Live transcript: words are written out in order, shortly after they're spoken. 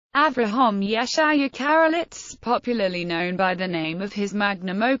Avrohom Yeshaya Karelitz, popularly known by the name of his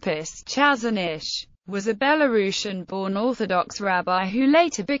magnum opus, Chazanish, was a Belarusian-born Orthodox rabbi who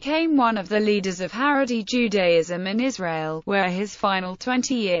later became one of the leaders of Haredi Judaism in Israel, where his final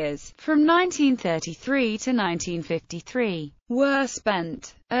 20 years, from 1933 to 1953, were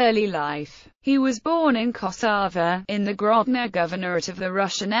spent. Early life. He was born in Kosovo, in the Grodno Governorate of the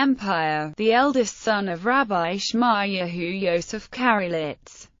Russian Empire, the eldest son of Rabbi Shmayahu Yosef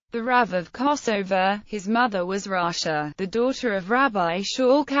Karelitz, the Rav of Kosovo. His mother was Rasha, the daughter of Rabbi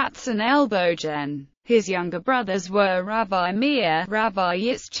Shaul Katzenelbogen. His younger brothers were Rabbi Meir, Rabbi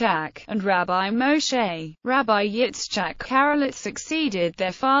Yitzchak, and Rabbi Moshe. Rabbi Yitzchak Karelitz succeeded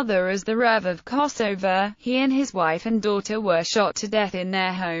their father as the Rav of Kosovo. He and his wife and daughter were shot to death in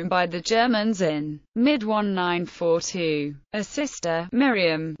their home by the Germans in mid-1942. A sister,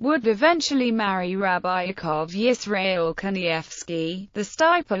 Miriam, would eventually marry Rabbi Yaakov Yisrael Kanievsky, the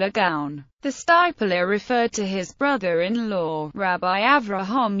Stipeler Gaon. The Stipeler referred to his brother-in-law, Rabbi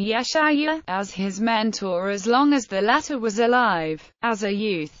Avrohom Yeshaya, as his mentor as long as the latter was alive. As a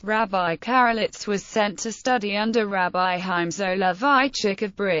youth, Rabbi Karelitz was sent to study under Rabbi Chaim Soloveitchik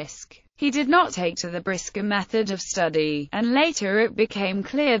of Brisk. He did not take to the Brisker method of study, and later it became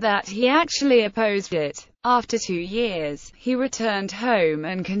clear that he actually opposed it. After 2 years, he returned home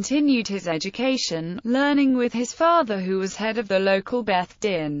and continued his education, learning with his father who was head of the local Beth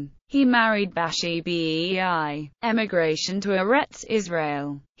Din. He married Bashi Bei. Emigration to Eretz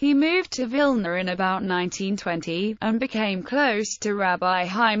Israel. He moved to Vilna in about 1920, and became close to Rabbi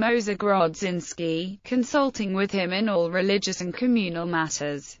Chaim Ozer Grodzinski, consulting with him in all religious and communal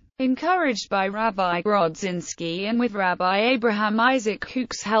matters. Encouraged by Rabbi Grodzinski and with Rabbi Abraham Isaac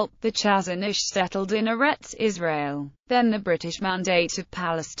Kook's help, the Chazanish settled in Eretz Israel, then the British Mandate of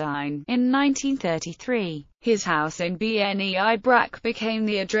Palestine, in 1933. His house in Bnei Brak became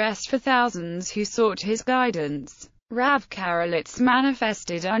the address for thousands who sought his guidance. Rav Karelitz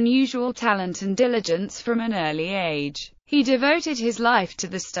manifested unusual talent and diligence from an early age. He devoted his life to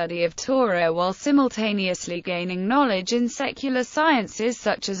the study of Torah while simultaneously gaining knowledge in secular sciences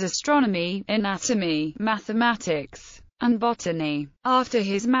such as astronomy, anatomy, mathematics, and botany. After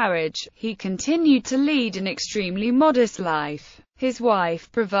his marriage, he continued to lead an extremely modest life, his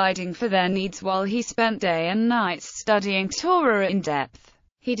wife providing for their needs while he spent day and night studying Torah in depth.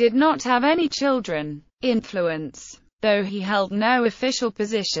 He did not have any children. Influence. Though he held no official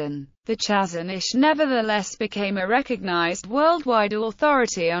position, the Chazanish nevertheless became a recognized worldwide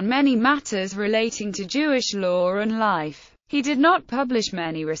authority on many matters relating to Jewish law and life. He did not publish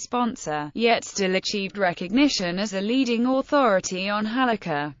many responsa, yet still achieved recognition as a leading authority on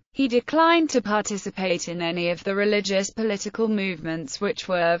Halakha. He declined to participate in any of the religious political movements which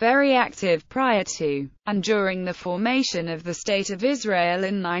were very active prior to, and during the formation of the State of Israel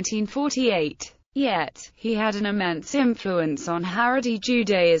in 1948. Yet, he had an immense influence on Haredi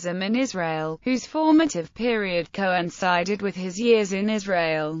Judaism in Israel, whose formative period coincided with his years in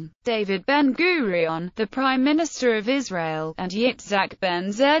Israel. David Ben-Gurion, the Prime Minister of Israel, and Yitzhak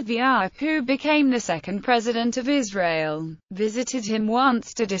Ben-Zvi, who became the second President of Israel, visited him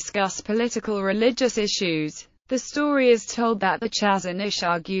once to discuss political religious issues. The story is told that the Chazanish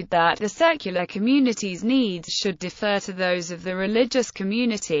argued that the secular community's needs should defer to those of the religious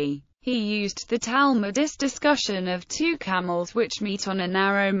community. He used the Talmudic discussion of two camels which meet on a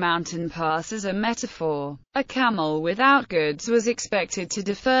narrow mountain pass as a metaphor. A camel without goods was expected to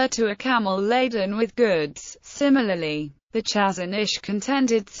defer to a camel laden with goods. Similarly, the Chazanish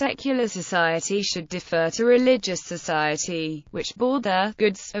contended secular society should defer to religious society, which bore the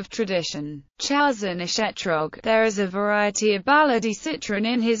goods of tradition. Chazanish etrog. There is a variety of Baladi citron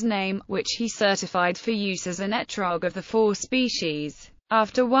in his name, which he certified for use as an etrog of the 4 species.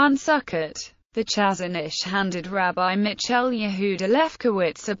 After one sukkot, the Chazanish handed Rabbi Michel Yehuda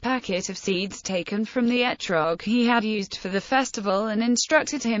Lefkowitz a packet of seeds taken from the etrog he had used for the festival and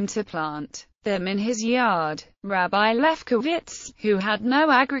instructed him to plant them in his yard. Rabbi Lefkowitz, who had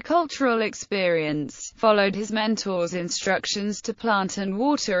no agricultural experience, followed his mentor's instructions to plant and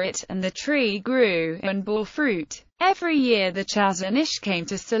water it, and the tree grew and bore fruit. Every year the Chazanish came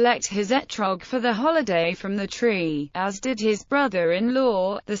to select his etrog for the holiday from the tree, as did his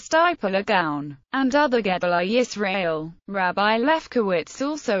brother-in-law, the Stipeler Gaon, and other Gedolei Yisrael. Rabbi Lefkowitz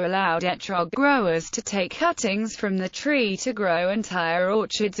also allowed etrog growers to take cuttings from the tree to grow entire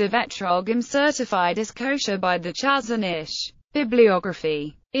orchards of etrogim certified as kosher by the Chazanish.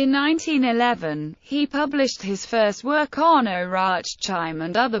 Bibliography. In 1911, he published his first work on Orach Chaim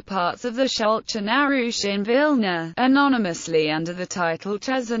and other parts of the Shulchan Aruch in Vilna, anonymously under the title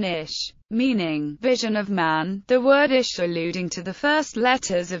Chazanish. meaning vision of man, the word ish alluding to the first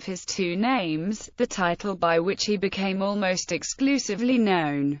letters of his two names, the title by which he became almost exclusively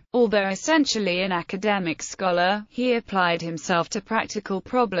known. Although essentially an academic scholar, he applied himself to practical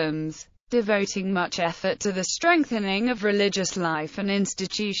problems, devoting much effort to the strengthening of religious life and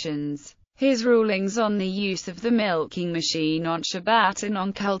institutions. His rulings on the use of the milking machine on Shabbat and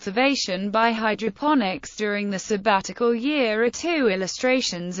on cultivation by hydroponics during the sabbatical year are two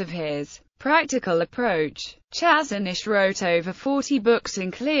illustrations of his practical approach. Chazon Ish wrote over 40 books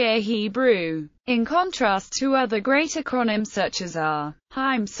in clear Hebrew. In contrast to other great acronyms such as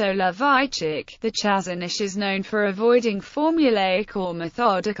Avrohom Soloveitchik, the Chazon Ish is known for avoiding formulaic or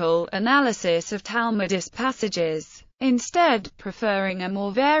methodical analysis of Talmudist passages, instead preferring a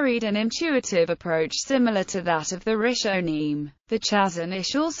more varied and intuitive approach similar to that of the Rishonim. The Chazon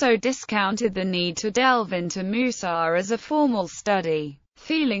Ish also discounted the need to delve into Musar as a formal study,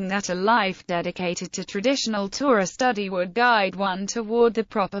 feeling that a life dedicated to traditional Torah study would guide one toward the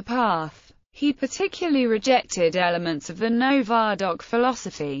proper path. He particularly rejected elements of the Novadoc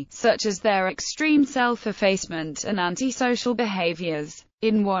philosophy, such as their extreme self-effacement and antisocial behaviors.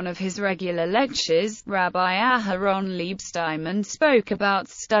 In one of his regular lectures, Rabbi Aharon Liebsteinman spoke about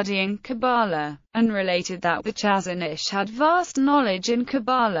studying Kabbalah, and related that the Chazon Ish had vast knowledge in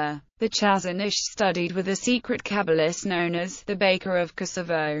Kabbalah. The Chazon Ish studied with a secret Kabbalist known as the Baker of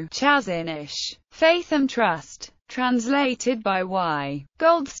Kosovo. Chazon Ish, Faith and Trust. Translated by Y.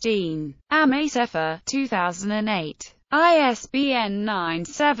 Goldstein. Amei Sefer, 2008. ISBN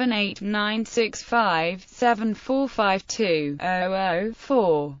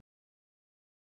 9789657452000-4.